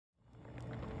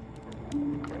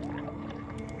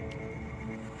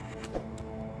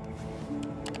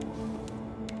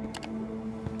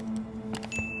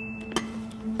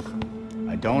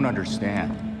I don't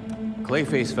understand.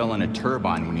 Clayface fell in a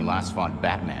turbine when he last fought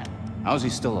Batman. How's he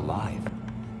still alive?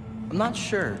 I'm not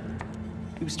sure.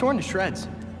 He was torn to shreds.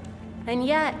 And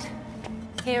yet,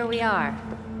 here we are.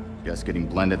 Guess getting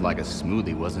blended like a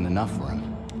smoothie wasn't enough for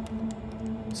him.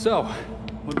 So,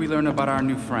 what'd we learn about our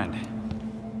new friend?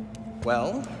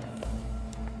 Well,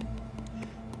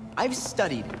 I've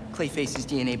studied Clayface's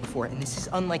DNA before, and this is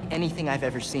unlike anything I've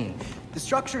ever seen. The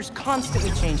structure's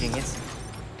constantly changing.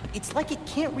 It's like it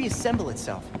can't reassemble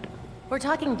itself. We're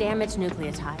talking damaged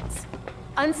nucleotides,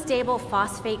 unstable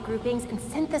phosphate groupings, and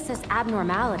synthesis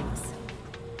abnormalities.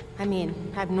 I mean,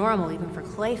 abnormal even for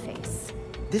Clayface.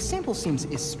 This sample seems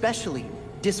especially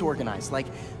disorganized, like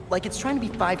it's trying to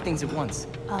be 5 things at once.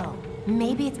 Oh,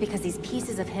 maybe it's because these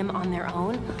pieces of him on their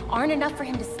own aren't enough for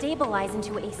him to stabilize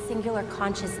into a singular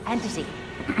conscious entity.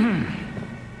 You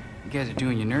guys are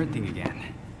doing your nerd thing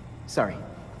again. Sorry.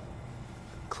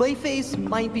 Clayface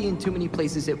might be in too many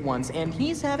places at once, and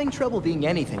he's having trouble being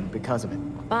anything because of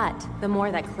it. But the more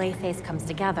that Clayface comes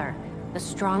together, the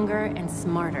stronger and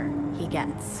smarter he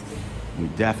gets. We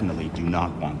definitely do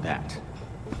not want that.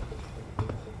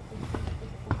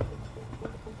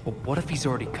 Well, what if he's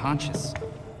already conscious?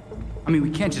 I mean,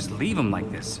 we can't just leave him like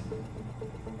this.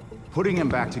 Putting him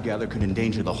back together could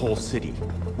endanger the whole city.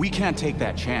 We can't take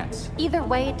that chance. Either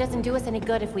way, it doesn't do us any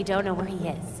good if we don't know where he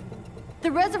is.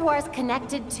 The reservoir is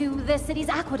connected to the city's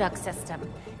aqueduct system.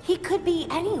 He could be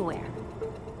anywhere.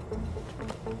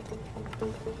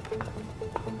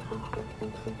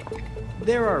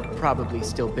 There are probably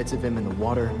still bits of him in the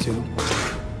water, too.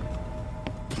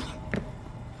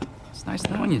 It's nice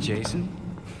knowing you, Jason.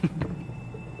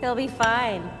 He'll be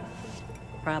fine.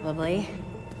 Probably.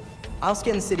 I'll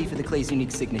scan the city for the Clay's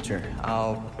unique signature.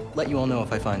 I'll let you all know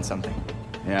if I find something.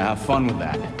 Yeah, have fun with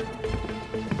that.